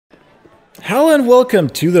Hello and welcome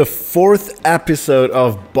to the 4th episode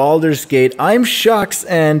of Baldur's Gate. I'm Shux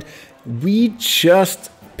and we just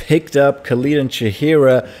picked up Khalid and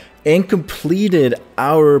Chihira and completed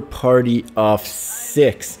our party of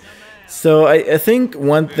 6. So I think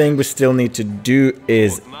one thing we still need to do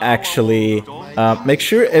is actually make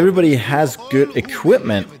sure everybody has good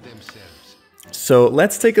equipment. So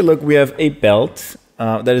let's take a look. We have a belt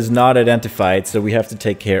that is not identified, so we have to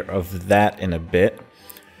take care of that in a bit.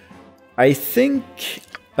 I think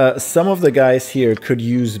some of the guys here could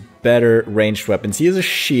use better ranged weapons. He has a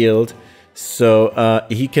shield, so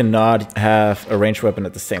he cannot have a ranged weapon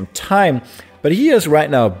at the same time. But he has right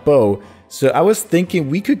now a bow, so I was thinking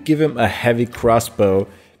we could give him a heavy crossbow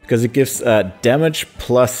because it gives damage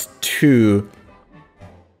 +2,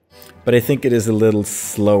 but I think it is a little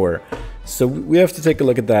slower. So we have to take a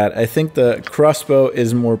look at that. I think the crossbow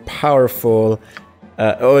is more powerful.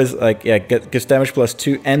 Always like, yeah, gives damage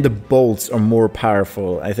 +2, and the bolts are more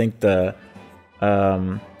powerful. I think the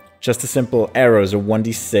just the simple arrows are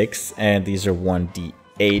 1d6 and these are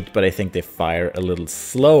 1d8, but I think they fire a little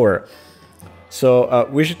slower. So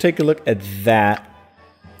we should take a look at that.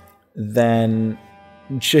 Then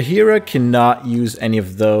Chihira cannot use any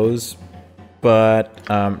of those, but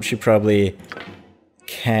she probably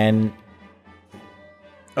can.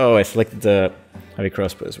 Oh, I selected the heavy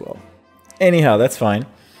crossbow as well. Anyhow, that's fine.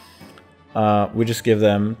 We just give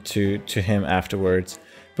them to him afterwards.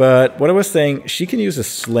 But what I was saying, she can use a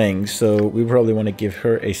sling, so we probably want to give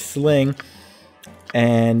her a sling.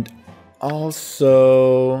 And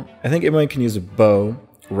also, I think Imoen can use a bow,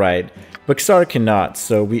 right? But Xar cannot,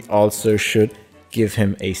 so we also should give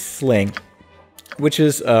him a sling, which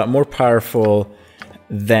is more powerful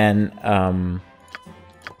than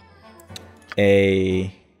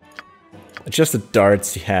just the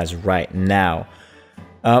darts he has right now.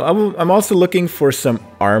 I'm also looking for some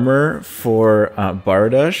armor for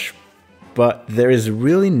Bardosh, but there is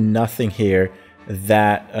really nothing here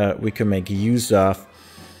that we can make use of.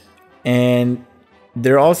 And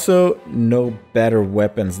there are also no better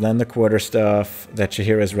weapons than the quarterstaff that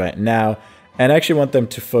Chihira has right now. And I actually want them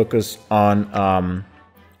to focus on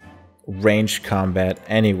ranged combat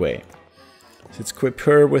anyway. So let's equip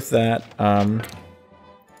her with that.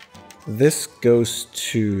 This goes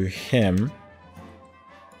to him.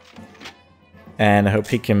 And I hope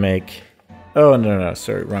he can make... Oh, no,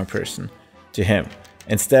 sorry, wrong person. To him.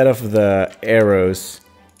 Instead of the arrows,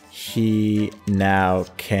 he now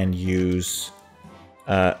can use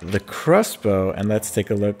the crossbow. And let's take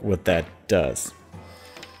a look what that does.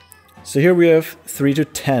 So here we have 3 to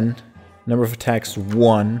 10. Number of attacks,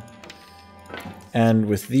 1. And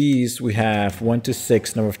with these, we have 1 to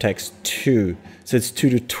 6, number of attacks, 2. So it's 2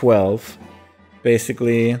 to 12,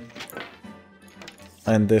 basically.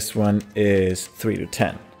 And this one is 3 to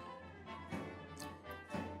 10.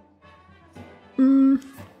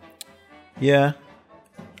 Yeah.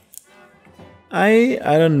 I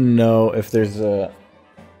don't know if there's a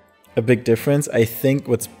big difference. I think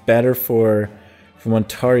what's better for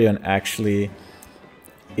Montarion actually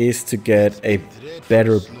is to get a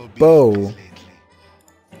better bow.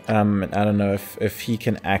 I don't know if he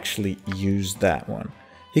can actually use that one.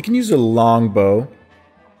 He can use a long bow.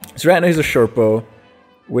 So right now he's a short bow,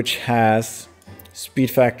 which has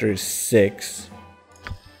speed factor 6.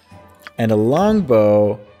 And a long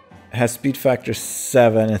bow has speed factor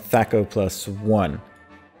 7 and Thaco +1.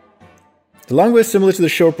 The long bow is similar to the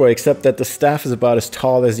short bow, except that the staff is about as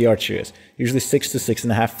tall as the archer is, usually 6 to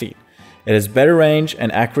 6.5 feet. It has better range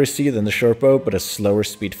and accuracy than the short bow, but a slower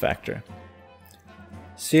speed factor.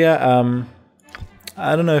 So yeah,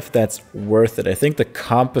 I don't know if that's worth it. I think the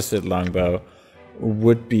composite longbow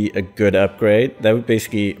would be a good upgrade. That would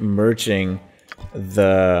basically merging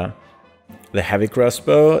the heavy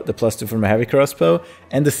crossbow, the +2 from a heavy crossbow,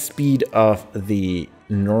 and the speed of the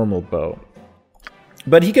normal bow.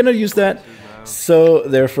 But he cannot use that, so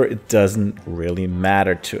therefore it doesn't really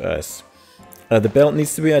matter to us. The belt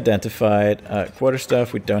needs to be identified.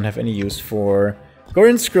 Quarterstaff we don't have any use for.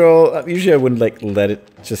 Gorian Scroll, usually I wouldn't let it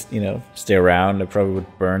just, stay around. I probably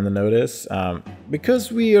would burn the notice.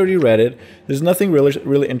 Because we already read it, there's nothing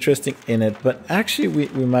really interesting in it, but actually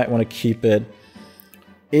we might want to keep it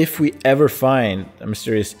if we ever find a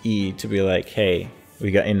mysterious E to be like, hey, we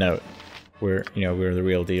got a note. We're the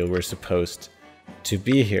real deal. We're supposed to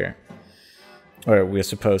be here. Or we're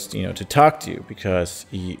supposed, to talk to you because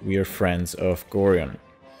we are friends of Gorion.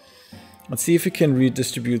 Let's see if we can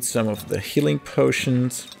redistribute some of the healing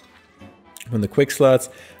potions from the quick slots.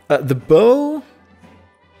 The bow,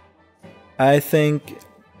 I think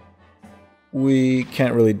we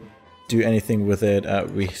can't really do anything with it.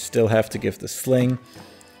 We still have to give the sling.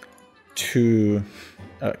 to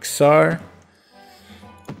Xar.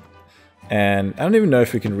 And I don't even know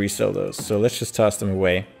if we can resell those, so let's just toss them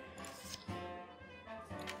away.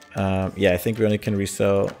 Yeah, I think we only can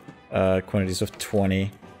resell quantities of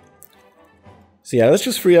 20. So yeah, let's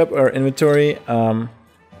just free up our inventory.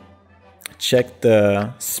 Check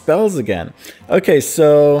the spells again. Okay,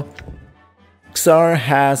 so Xar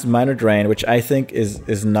has Minor Drain, which I think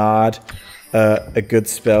is not a good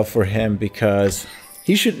spell for him because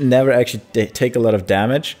he should never actually take a lot of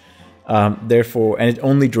damage. Therefore, and it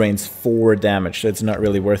only drains 4 damage, so it's not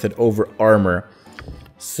really worth it over armor.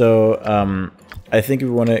 So I think we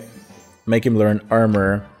want to make him learn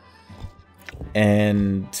armor.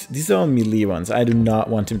 And these are all melee ones. I do not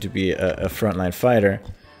want him to be a frontline fighter.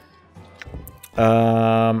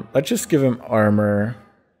 Let's just give him armor.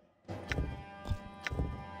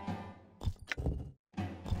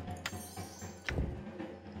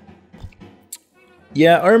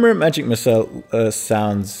 Yeah, armor magic missile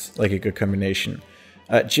sounds like a good combination.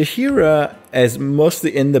 Jaheira is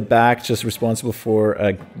mostly in the back, just responsible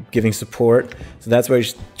for giving support. So that's why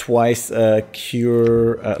she's twice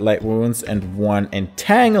cure light wounds and 1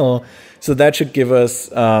 entangle. So that should give us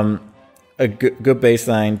a good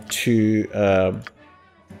baseline to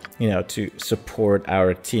you know, to support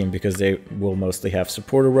our team, because they will mostly have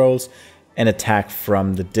supporter roles and attack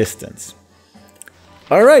from the distance.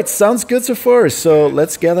 Alright, sounds good so far. So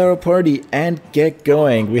let's gather our party and get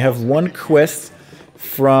going. We have one quest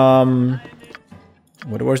from...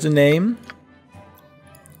 what was the name?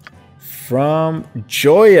 From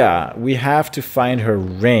Joya. We have to find her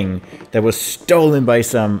ring that was stolen by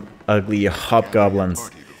some ugly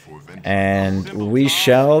hobgoblins. And we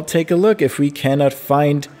shall take a look if we cannot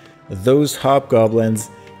find those hobgoblins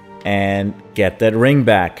and get that ring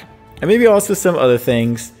back. And maybe also some other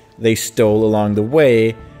things they stole along the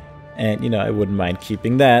way. And, you know, I wouldn't mind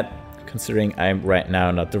keeping that, considering I'm right now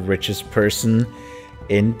not the richest person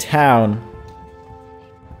in town.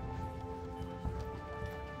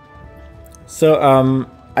 So,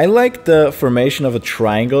 I like the formation of a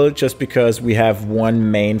triangle just because we have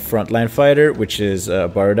one main frontline fighter, which is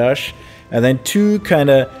Bardosh, and then 2 kind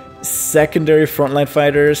of secondary frontline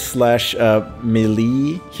fighters slash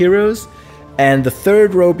melee heroes. And the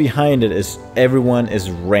third row behind it is everyone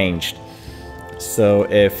is ranged. So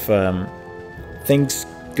if things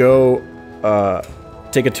go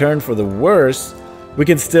take a turn for the worse, we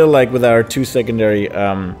can still, like with our 2 secondary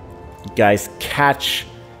guys, catch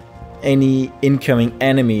any incoming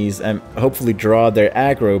enemies and hopefully draw their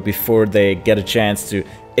aggro before they get a chance to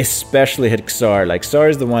especially hit Xar. Like, Xar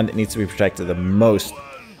is the one that needs to be protected the most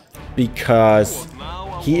because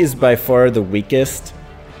he is by far the weakest,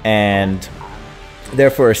 and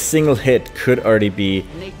therefore a single hit could already be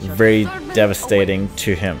very devastating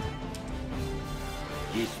to him.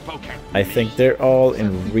 I think they're all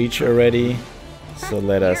in reach already, so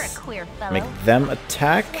let us make them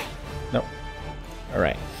attack. Nope.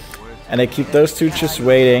 Alright. And I keep those 2 just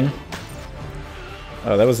waiting.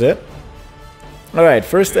 Oh, that was it? Alright,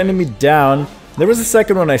 first enemy down. There was a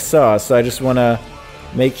second one I saw, so I just want to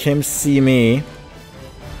make him see me.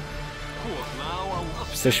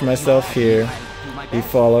 Position myself here. He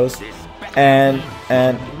follows. And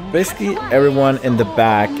basically everyone in the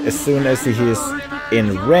back, as soon as he is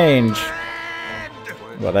in range...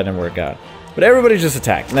 Well, that didn't work out. But everybody just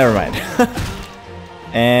attacked. Never mind.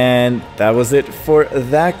 And that was it for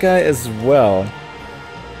that guy as well.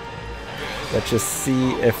 Let's just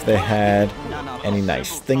see if they had any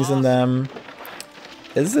nice things in them.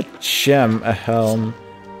 This is a gem, a helm,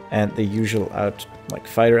 and the usual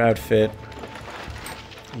fighter outfit.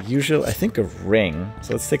 Usual, I think, a ring.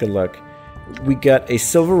 So let's take a look. We got a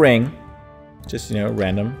silver ring, just, you know,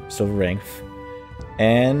 random silver ring,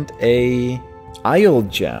 and a Isle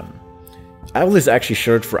gem. Isle is actually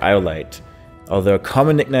short for Iolite, although a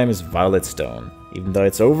common nickname is Violet Stone, even though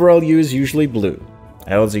its overall use is usually blue.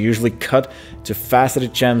 Isles are usually cut to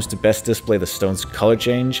faceted gems to best display the stone's color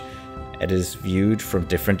change, and is viewed from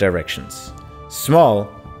different directions. Small,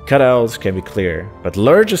 cut owls can be clear, but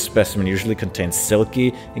larger specimen usually contains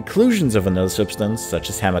silky inclusions of another substance, such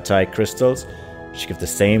as hematite crystals, which give the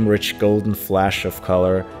same rich golden flash of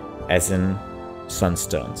color as in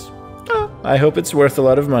sunstones. Oh, I hope it's worth a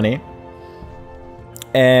lot of money.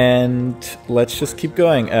 And let's just keep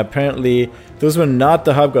going. Apparently, those were not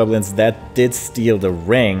the hobgoblins that did steal the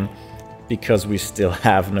ring, because we still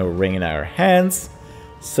have no ring in our hands.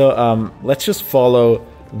 So let's just follow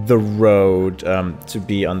the road to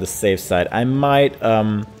be on the safe side. I might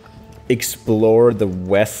explore the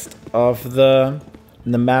west of the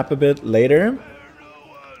map a bit later,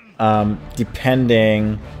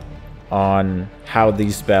 depending on how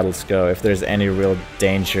these battles go, if there's any real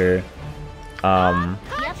danger by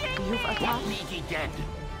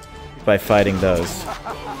fighting those.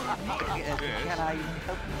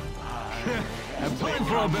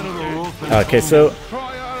 Okay, so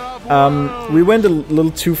we went a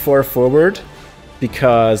little too far forward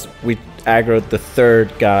because we aggroed the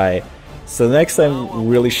third guy. So next time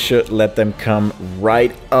we really should let them come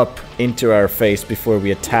right up into our face before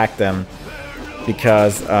we attack them,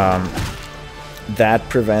 because that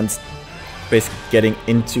prevents basically getting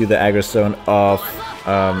into the aggro zone of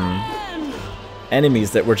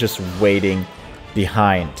enemies that were just waiting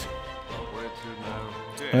behind.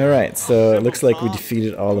 Alright, so it looks like we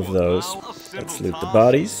defeated all of those. Let's loot the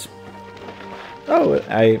bodies. Oh,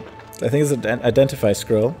 I think it's an identify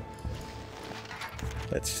scroll.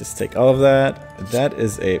 Let's just take all of that. That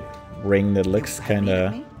is a ring that looks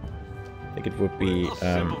kinda like it would be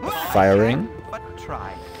a fire ring.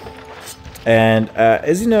 And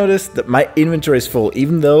as you notice, that my inventory is full,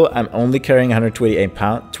 even though I'm only carrying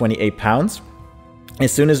 128 pounds.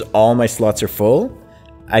 As soon as all my slots are full,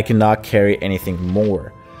 I cannot carry anything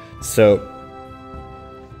more. So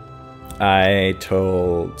I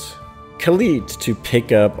told Khalid to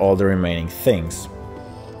pick up all the remaining things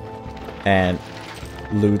and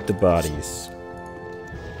loot the bodies.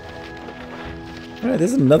 Alright,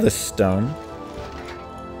 there's another stone.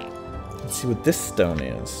 Let's see what this stone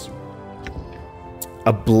is.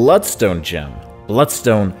 A bloodstone gem.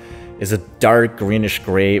 Bloodstone is a dark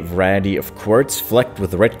greenish-gray variety of quartz flecked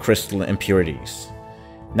with red crystal impurities.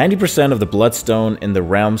 90% of the bloodstone in the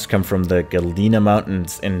realms come from the Galena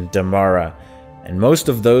Mountains in Damara, and most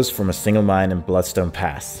of those from a single mine in Bloodstone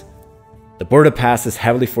Pass. The border pass is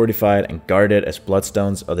heavily fortified and guarded, as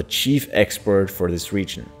bloodstones are the chief export for this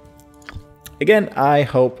region. Again, I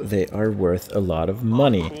hope they are worth a lot of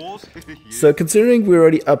money. So considering we're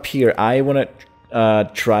already up here, I want to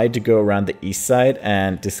try to go around the east side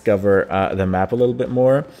and discover the map a little bit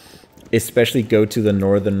more. Especially go to the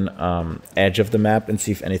northern edge of the map and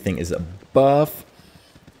see if anything is above.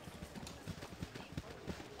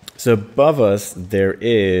 So above us there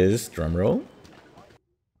is, drumroll,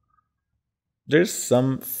 there's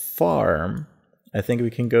some farm I think we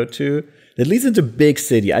can go to. It leads into big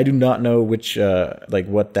city. I do not know which, like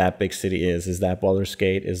what that big city is. Is that Baldur's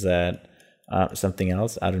Gate? Is that something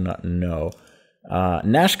else? I do not know.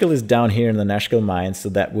 Nashkel is down here in the Nashkel mines, so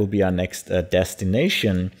that will be our next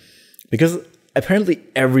destination. Because apparently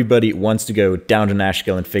everybody wants to go down to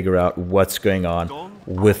Nashkel and figure out what's going on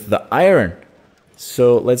with the iron.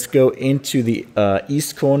 So let's go into the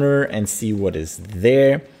east corner and see what is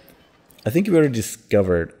there. I think we already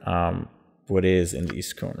discovered what is in the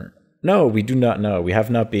east corner. No, we do not know. We have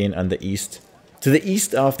not been on the east, to the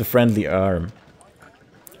east of the friendly arm.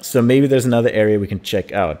 So maybe there's another area we can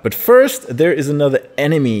check out. But first, there is another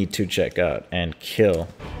enemy to check out and kill.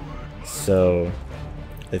 So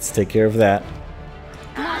let's take care of that.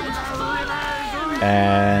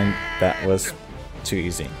 And that was too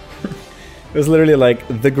easy. It was literally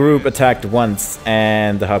like the group attacked once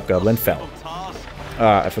and the hobgoblin fell.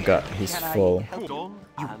 Ah, I forgot, he's full.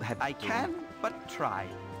 I can, but try.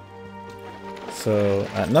 So,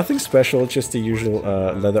 nothing special, just the usual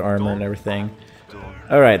leather armor and everything.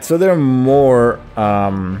 Alright, so there are more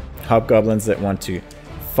hobgoblins that want to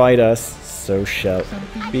fight us, so shall it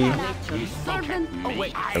be.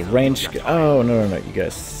 A range... Oh, no, you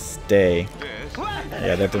guys stay.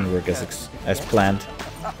 Yeah, that didn't work as planned.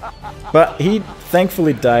 But he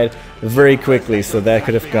thankfully died very quickly, so that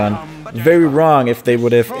could have gone very wrong if they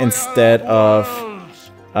would have, instead of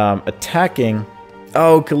attacking...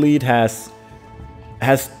 Oh, Khalid has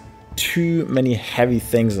too many heavy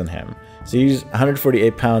things on him. So he's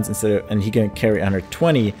 148 pounds instead of, and he can carry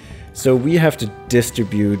 120. So we have to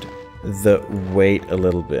distribute the weight a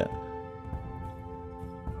little bit.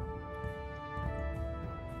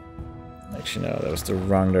 Actually, no, that was the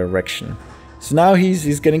wrong direction. So now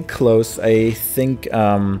he's getting close. I think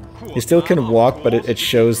he still can walk, but it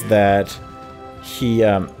shows that he, you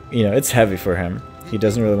know, it's heavy for him. He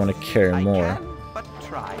doesn't really want to carry more.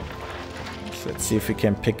 So let's see if we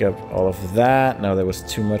can pick up all of that. No, that was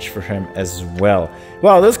too much for him as well.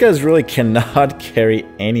 Wow, those guys really cannot carry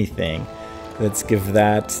anything. Let's give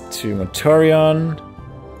that to Motorion.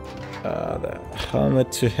 The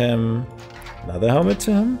helmet to him. Another helmet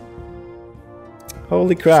to him.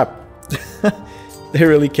 Holy crap. They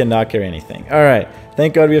really cannot carry anything. Alright,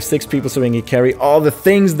 thank God we have 6 people so we can carry all the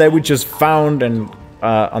things that we just found and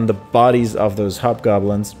on the bodies of those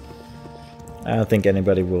hobgoblins. I don't think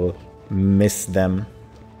anybody will miss them.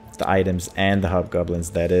 The items and the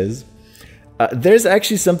hobgoblins, that is. There's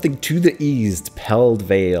actually something to the east, Peld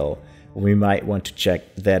Vale. We might want to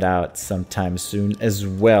check that out sometime soon as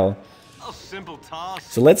well. A simple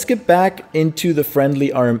task. So let's get back into the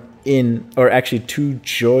Friendly Arm Inn, or actually to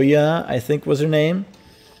Joya, I think was her name,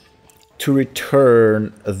 to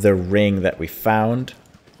return the ring that we found.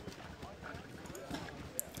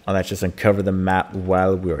 And let's just uncover the map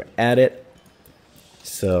while we're at it.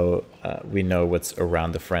 So we know what's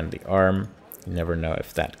around the Friendly Arm. You never know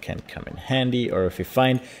if that can come in handy, or if we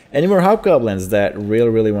find any more hobgoblins that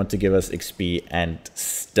really want to give us XP and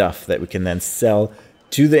stuff that we can then sell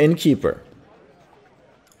to the innkeeper.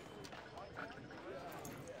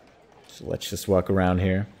 So let's just walk around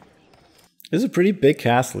here. This is a pretty big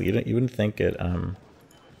castle. You wouldn't think it,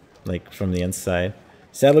 like from the inside.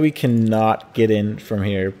 Sadly, we cannot get in from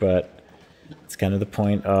here, but it's kind of the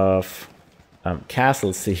point of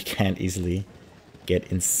castles, so you can't easily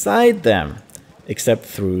get inside them, except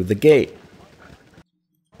through the gate.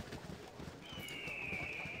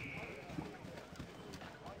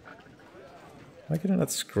 Why can I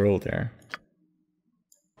not scroll there?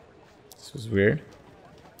 This was weird.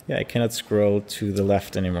 Yeah, I cannot scroll to the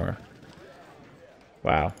left anymore.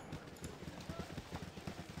 Wow.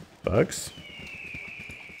 Bugs?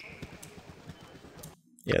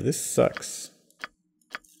 Yeah, this sucks.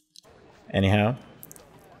 Anyhow.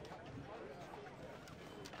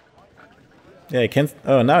 Yeah, I can't...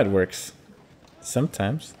 Oh, now it works.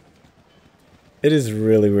 Sometimes. It is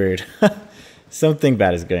really weird. Something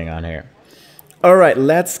bad is going on here. Alright,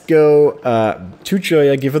 let's go to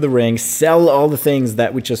Joya, give her the ring, sell all the things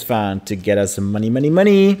that we just found to get us some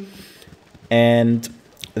money. And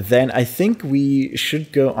then I think we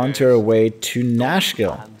should go onto our way to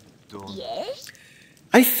Nashkel. Yes?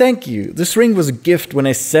 I thank you. This ring was a gift when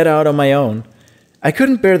I set out on my own. I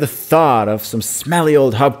couldn't bear the thought of some smelly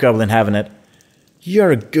old hobgoblin having it.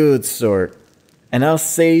 You're a good sort, and I'll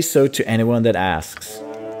say so to anyone that asks.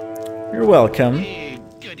 You're welcome.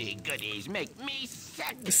 Goodies make me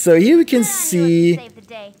sick. So here we can see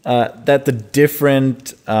that the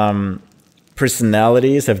different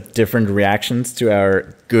personalities have different reactions to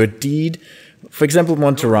our good deed. For example,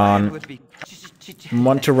 Monteron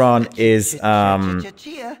is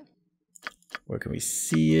where can we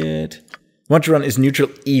see it? Monteron is neutral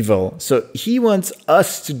evil, so he wants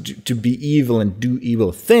us to be evil and do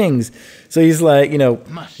evil things. So he's like, you know,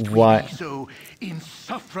 why? So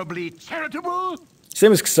insufferably charitable?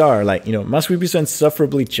 Same as Xar, like, you know, must we be so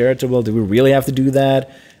insufferably charitable? Do we really have to do that?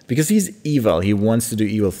 Because he's evil, he wants to do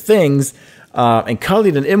evil things. And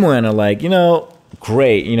Khalid and Imoen are like, you know,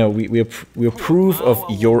 great, you know, we approve of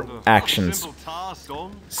your actions.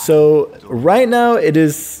 So right now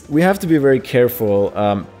we have to be very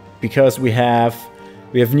careful. Because we have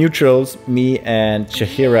neutrals, me and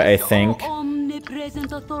Chihira, I think.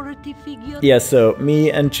 Yeah, so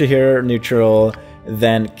me and Chihira are neutral,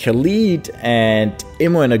 then Khalid and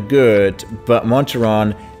Imoen are good, but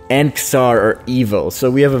Monteron and Xar are evil.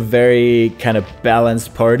 So we have a very kind of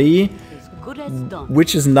balanced party,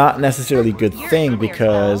 which is not necessarily a good thing,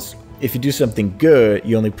 because if you do something good,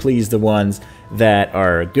 you only please the ones that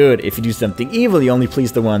are good. If you do something evil, you only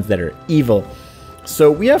please the ones that are evil.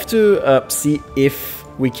 So we have to see if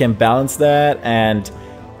we can balance that and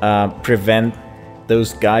prevent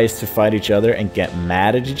those guys to fight each other and get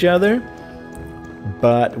mad at each other.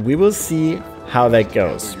 But we will see how that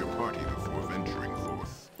goes.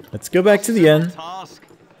 Let's go back to the inn.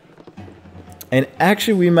 And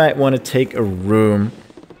actually we might want to take a room,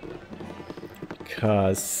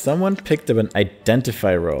 because someone picked up an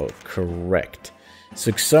identify role. Correct.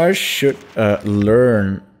 So Xar should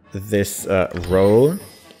learn this role.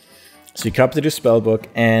 So you copy the spellbook,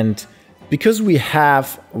 and because we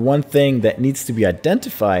have one thing that needs to be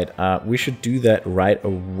identified, we should do that right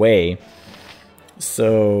away.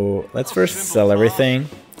 So let's first sell everything,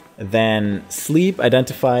 then sleep,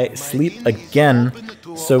 identify, sleep again,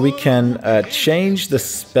 so we can change the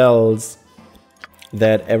spells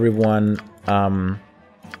that everyone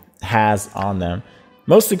has on them.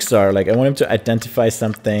 Most things are like, I want him to identify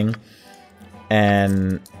something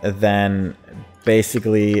and then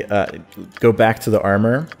basically go back to the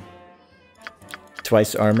armor,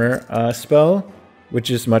 twice armor spell, which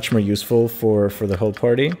is much more useful for the whole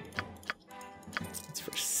party. Let's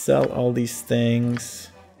first sell all these things.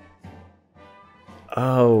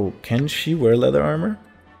 Oh, can she wear leather armor?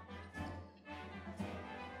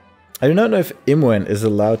 I do not know if Imoen is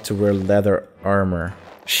allowed to wear leather armor.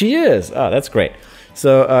 She is! Oh, that's great.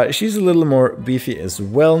 So she's a little more beefy as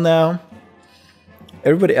well now.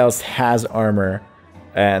 Everybody else has armor,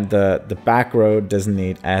 and the back row doesn't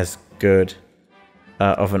need as good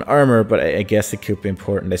of an armor, but I guess it could be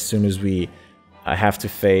important as soon as we have to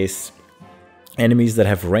face enemies that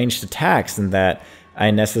have ranged attacks and that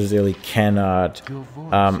I necessarily cannot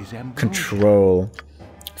control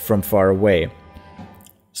from far away.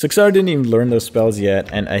 So Xar didn't even learn those spells yet,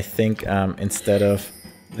 and I think instead of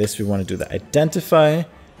this we want to do the identify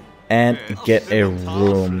and get a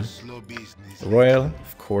room. Royal,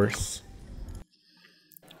 of course.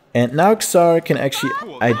 And now Xar can actually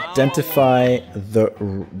identify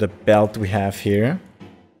the belt we have here.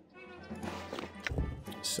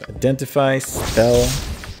 So identify, spell.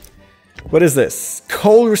 What is this?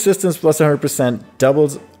 Cold resistance plus 100%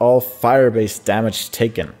 doubles all fire-based damage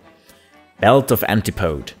taken. Belt of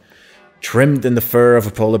Antipode. Trimmed in the fur of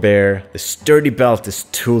a polar bear, the sturdy belt is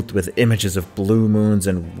tooled with images of blue moons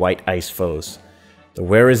and white ice foes. The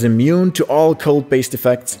wearer is immune to all cold-based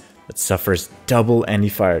effects, but suffers double any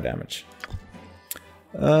fire damage.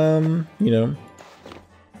 You know,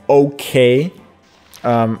 okay.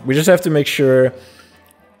 We just have to make sure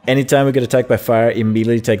anytime we get attacked by fire,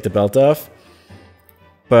 immediately take the belt off.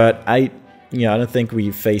 But I don't think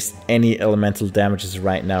we face any elemental damages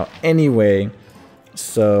right now anyway,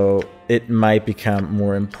 so it might become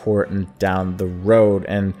more important down the road.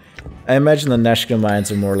 And I imagine the Nashkel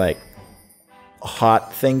mines are more like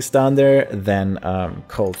hot things down there than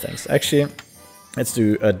cold things. Actually, let's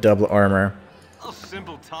do a double armor. A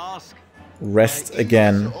simple task. Rest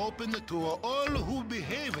again,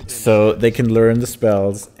 so they can learn the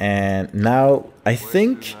spells. And now I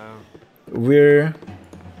think we're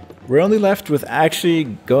only left with actually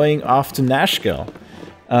going off to Nashkel.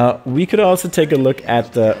 We could also take a look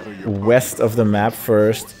at the west of the map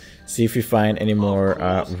first, see if we find any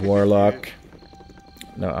more warlock.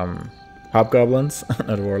 No, hobgoblins,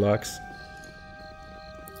 not warlocks.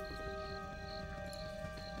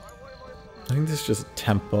 I think this is just a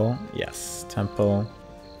temple. Yes, temple.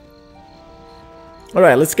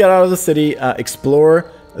 Alright, let's get out of the city,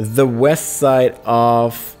 explore the west side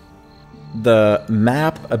of the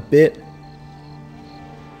map a bit.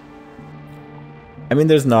 I mean,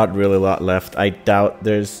 there's not really a lot left. I doubt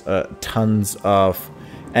there's tons of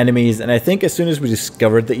enemies, and I think as soon as we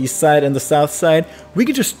discovered the east side and the south side, we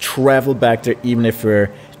could just travel back there even if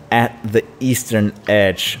we're at the eastern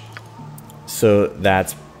edge. So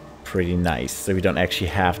that's pretty nice, so we don't actually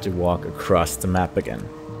have to walk across the map again.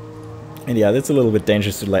 And yeah, that's a little bit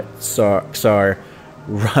dangerous to let Xar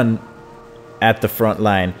run at the front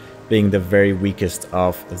line, being the very weakest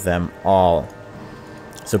of them all.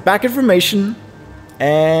 So back in formation,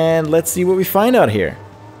 and let's see what we find out here.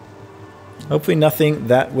 Hopefully nothing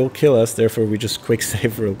that will kill us, therefore we just quick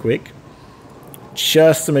save real quick.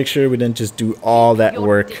 Just to make sure we didn't just do all that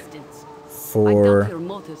work for...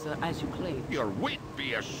 Your wit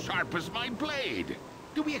be as sharp as my blade.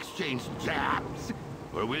 Do we exchange jabs?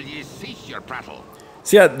 Or will ye cease your prattle?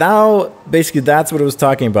 So yeah, now basically that's what I was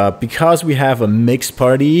talking about. Because we have a mixed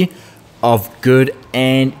party of good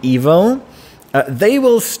and evil, they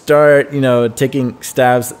will start, taking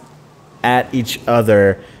stabs at each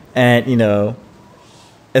other. And,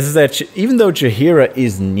 as I said, even though Jaheira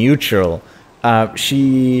is neutral,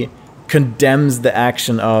 she condemns the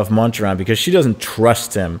action of Montaran because she doesn't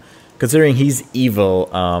trust him. Considering he's evil,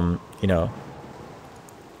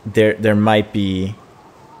 there might be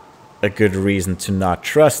a good reason to not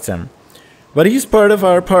trust him. But he's part of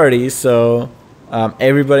our party, so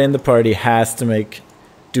everybody in the party has to make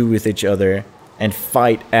do with each other and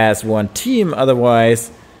fight as one team,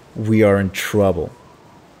 otherwise we are in trouble.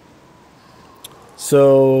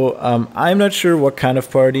 So I'm not sure what kind of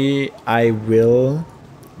party I will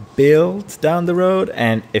build down the road,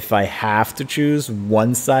 and if I have to choose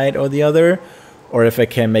one side or the other, or if I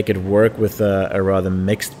can make it work with a rather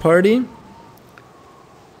mixed party.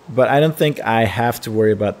 But I don't think I have to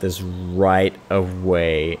worry about this right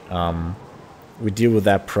away. We deal with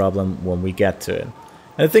that problem when we get to it.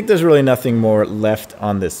 And I think there's really nothing more left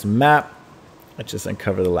on this map. Let's just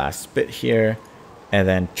uncover the last bit here and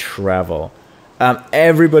then travel.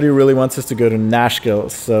 Everybody really wants us to go to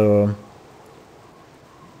Nashkel, so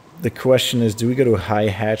the question is, do we go to High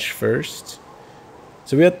Hatch first?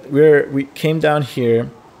 So we came down here.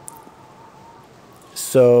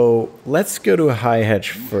 So let's go to High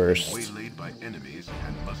Hatch first.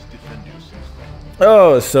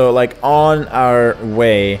 Oh, so like on our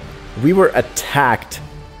way, we were attacked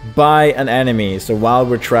by an enemy. So while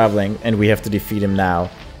we're traveling, and we have to defeat him now.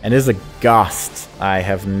 And there's a ghost. I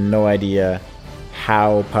have no idea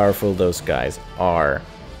how powerful those guys are.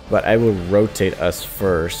 But I will rotate us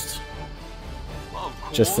first,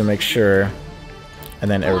 just to make sure,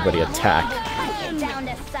 and then everybody attack.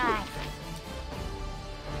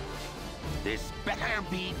 This better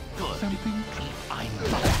be good.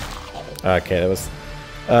 Okay, that was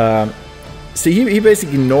So he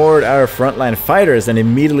basically ignored our frontline fighters and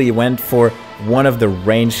immediately went for one of the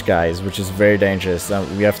ranged guys, which is very dangerous.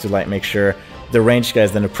 We have to like make sure the ranged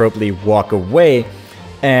guys then appropriately walk away.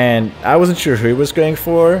 And I wasn't sure who he was going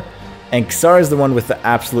for. And Xar is the one with the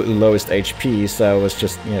absolutely lowest HP, so I was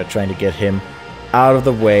just, you know, trying to get him out of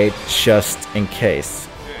the way just in case.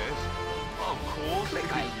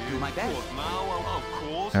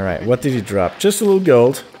 Alright, what did he drop? Just a little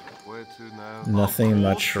gold. Nothing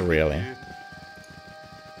much really.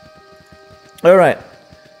 Alright,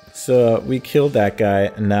 so we killed that guy.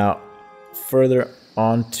 And now further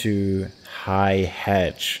on to High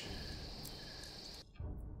Hedge.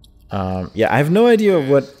 Yeah, I have no idea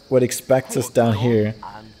what expects us down here,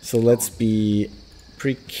 so let's be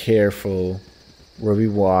pretty careful where we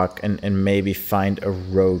walk and maybe find a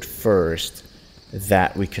road first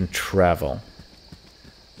that we can travel.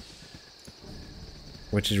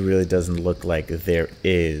 Which it really doesn't look like there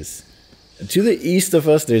is. To the east of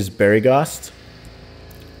us there's Berrygost,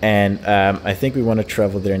 and I think we want to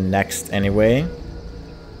travel there next anyway.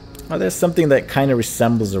 Oh, there's something that kind of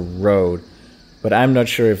resembles a road, but I'm not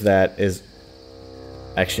sure if that is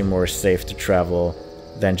actually more safe to travel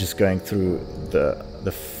than just going through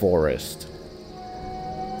the forest.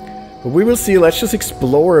 But we will see. Let's just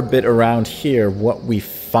explore a bit around here, what we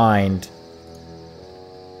find,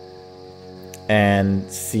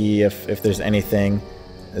 and see if there's anything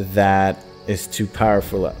that is too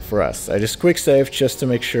powerful for us. I just quick save just to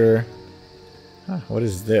make sure. Huh, what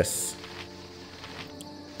is this?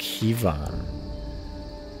 Kivan.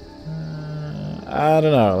 I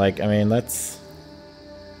don't know, like, I mean, let's...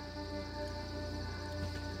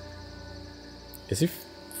 Is he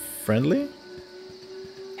friendly?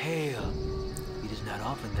 Hail! It is not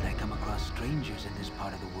often that I come across strangers in this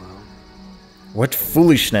part of the world. What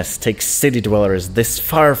foolishness takes city dwellers this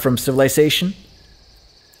far from civilization?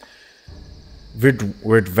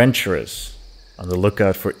 We're adventurers, on the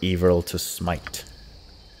lookout for evil to smite.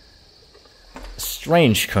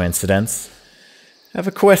 Strange coincidence. I have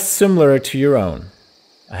a quest similar to your own.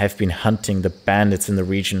 I have been hunting the bandits in the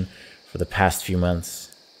region for the past few months.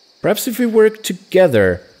 Perhaps if we work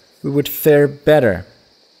together, we would fare better.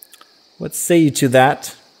 What say you to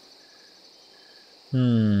that?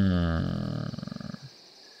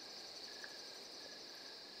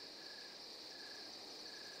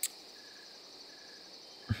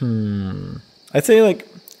 I'd say like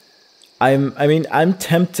I'm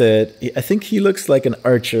tempted. I think he looks like an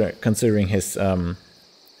archer considering his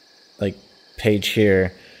like page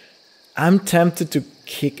here. I'm tempted to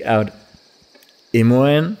kick out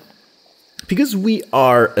Imoen because we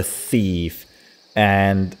are a thief,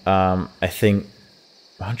 and I think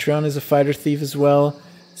Montreon is a fighter thief as well.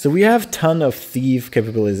 So we have a ton of thief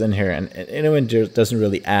capabilities in here, and Imoen doesn't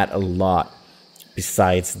really add a lot.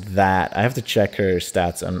 Besides that, I have to check her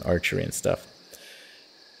stats on archery and stuff.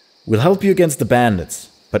 We'll help you against the bandits,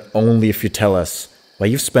 but only if you tell us why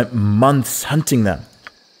you've spent months hunting them.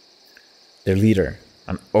 Their leader,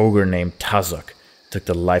 an ogre named Tazok, took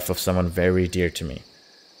the life of someone very dear to me.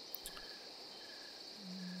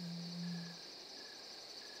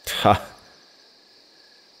 Ha.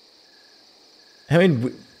 I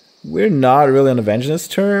mean, we're not really on a vengeance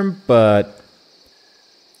term, but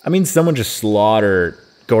I mean, someone just slaughtered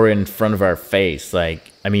Gorin in front of our face.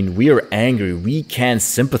 Like, I mean, we are angry. We can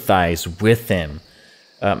sympathize with him.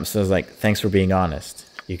 So I was like, thanks for being honest.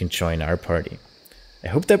 You can join our party. I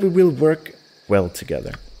hope that we will work well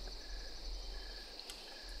together.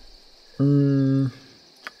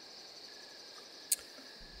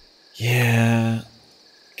 Yeah.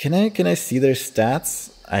 Can I see their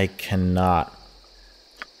stats? I cannot.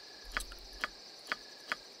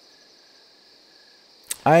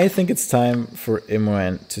 I think it's time for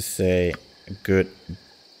Imoen to say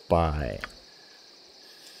goodbye.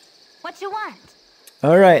 What you want?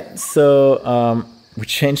 Alright, so we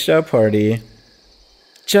changed our party.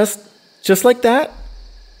 Just like that?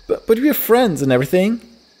 But we're friends and everything.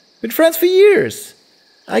 Been friends for years.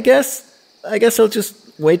 I guess I'll just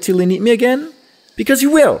wait till you need me again. Because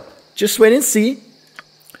you will. Just wait and see.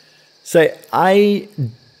 So I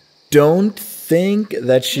don't think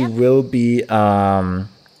that she will be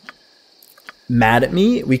mad at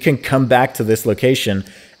me. We can come back to this location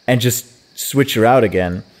and just switch her out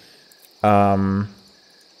again.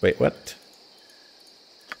 Wait, what?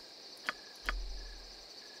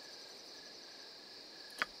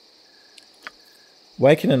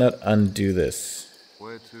 Why can I not undo this?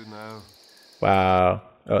 Where to now? Wow.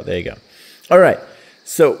 Oh, there you go. All right.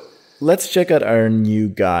 So let's check out our new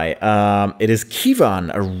guy. It is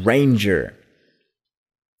Kivan, a ranger.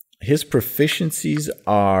 His proficiencies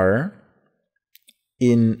are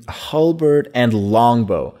in halberd and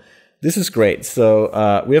longbow. This is great.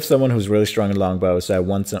 So we have someone who's really strong in longbow, so I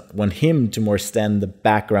want him to more stand in the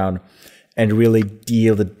background and really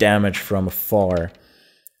deal the damage from afar.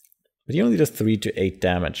 But he only does 3 to 8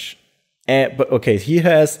 damage. But okay, he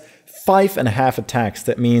has 5.5 attacks.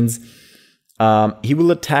 That means he will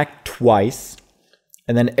attack twice,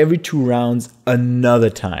 and then every 2 rounds another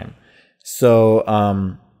time.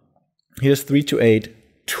 So he does 3 to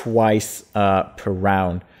 8 twice per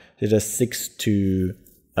round. He does 6 to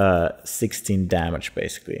 16 damage,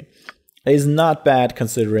 basically. It's not bad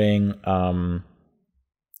considering...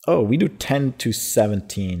 oh, we do 10 to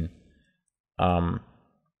 17.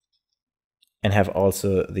 And have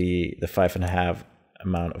also the 5.5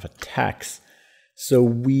 amount of attacks. So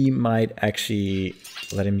we might actually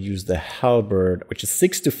let him use the halberd, which is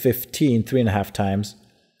 6 to 15, 3.5 times.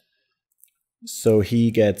 So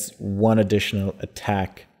he gets 1 additional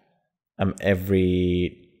attack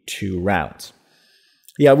every 2 rounds.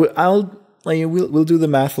 Yeah, we'll do the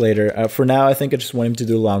math later. For now, I think I just want him to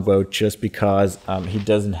do longbow just because he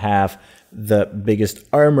doesn't have the biggest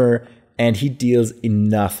armor and he deals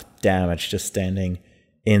enough damage just standing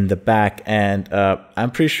in the back. And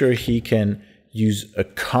I'm pretty sure he can use a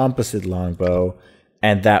composite longbow,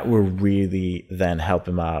 and that will really then help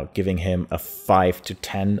him out, giving him a 5 to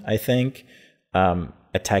 10, I think,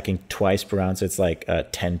 attacking twice per round. So it's like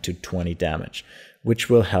 10 to 20 damage, which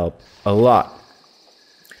will help a lot.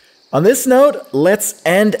 On this note, let's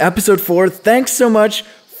end episode 4. Thanks so much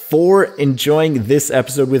for enjoying this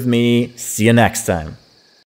episode with me. See you next time.